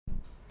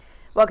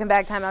Welcome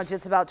back. Time out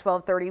just about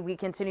 12:30. We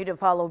continue to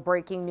follow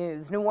breaking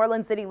news. New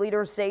Orleans city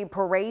leaders say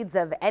parades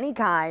of any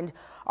kind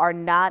are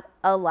not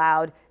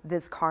allowed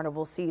this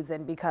carnival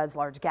season because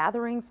large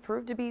gatherings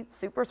prove to be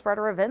super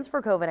spreader events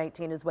for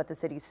COVID-19 is what the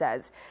city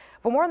says.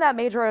 For more on that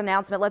major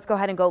announcement, let's go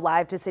ahead and go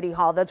live to City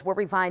Hall. That's where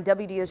we find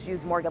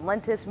WDSU's Morgan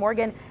Lentis.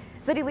 Morgan,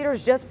 city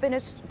leaders just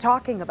finished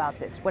talking about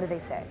this. What did they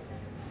say?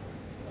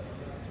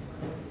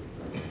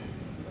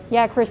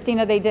 Yeah,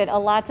 Christina, they did a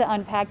lot to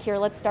unpack here.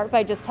 Let's start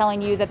by just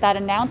telling you that that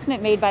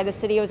announcement made by the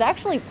city was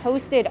actually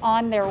posted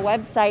on their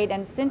website.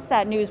 And since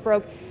that news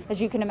broke, as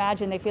you can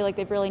imagine, they feel like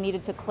they've really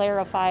needed to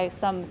clarify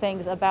some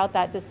things about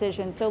that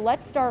decision. So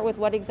let's start with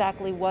what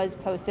exactly was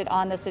posted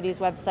on the city's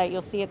website.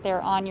 You'll see it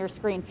there on your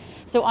screen.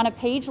 So on a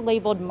page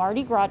labeled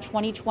Mardi Gras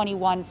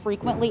 2021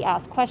 frequently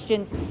asked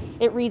questions,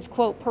 it reads,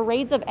 quote,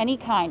 parades of any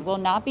kind will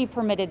not be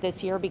permitted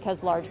this year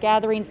because large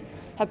gatherings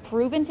have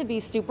proven to be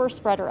super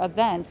spreader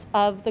events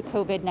of the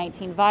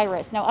COVID-19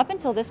 virus. Now, up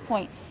until this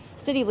point,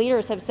 city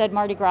leaders have said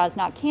Mardi Gras is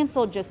not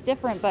canceled, just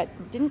different,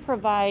 but didn't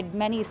provide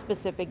many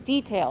specific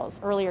details.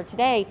 Earlier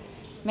today,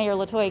 Mayor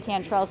LaToya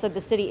Cantrell said the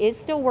city is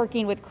still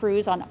working with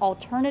crews on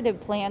alternative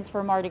plans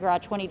for Mardi Gras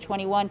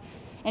 2021.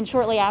 And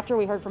shortly after,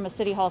 we heard from a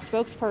City Hall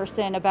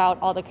spokesperson about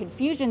all the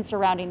confusion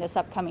surrounding this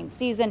upcoming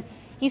season.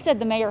 He said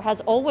the mayor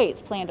has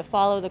always planned to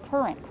follow the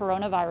current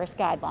coronavirus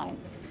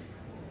guidelines.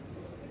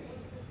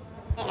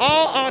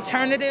 All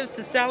alternatives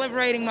to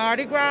celebrating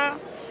Mardi Gras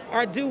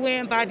are due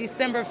in by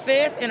December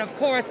 5th, and of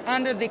course,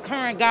 under the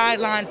current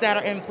guidelines that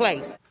are in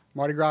place.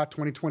 Mardi Gras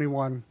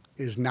 2021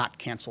 is not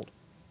canceled.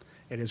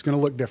 It is going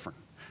to look different.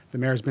 The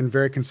mayor has been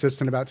very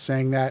consistent about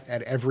saying that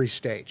at every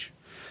stage.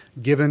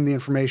 Given the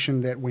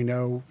information that we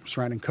know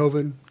surrounding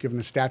COVID, given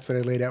the stats that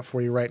I laid out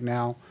for you right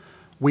now,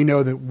 we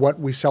know that what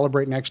we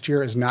celebrate next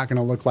year is not going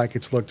to look like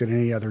it's looked at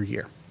any other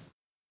year.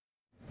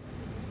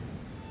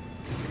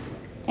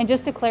 And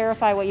just to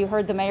clarify what you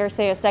heard the mayor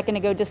say a second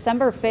ago,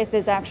 December 5th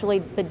is actually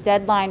the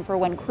deadline for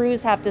when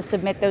crews have to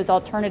submit those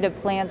alternative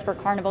plans for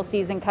carnival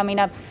season coming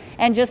up.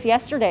 And just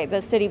yesterday,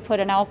 the city put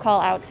an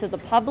call out to the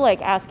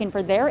public asking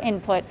for their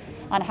input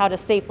on how to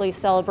safely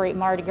celebrate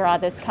Mardi Gras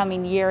this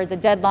coming year. The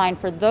deadline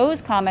for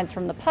those comments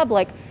from the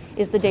public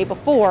is the day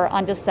before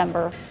on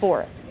December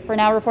 4th. For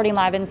now, reporting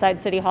live inside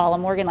City Hall,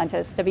 I'm Morgan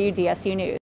Lentis, WDSU News.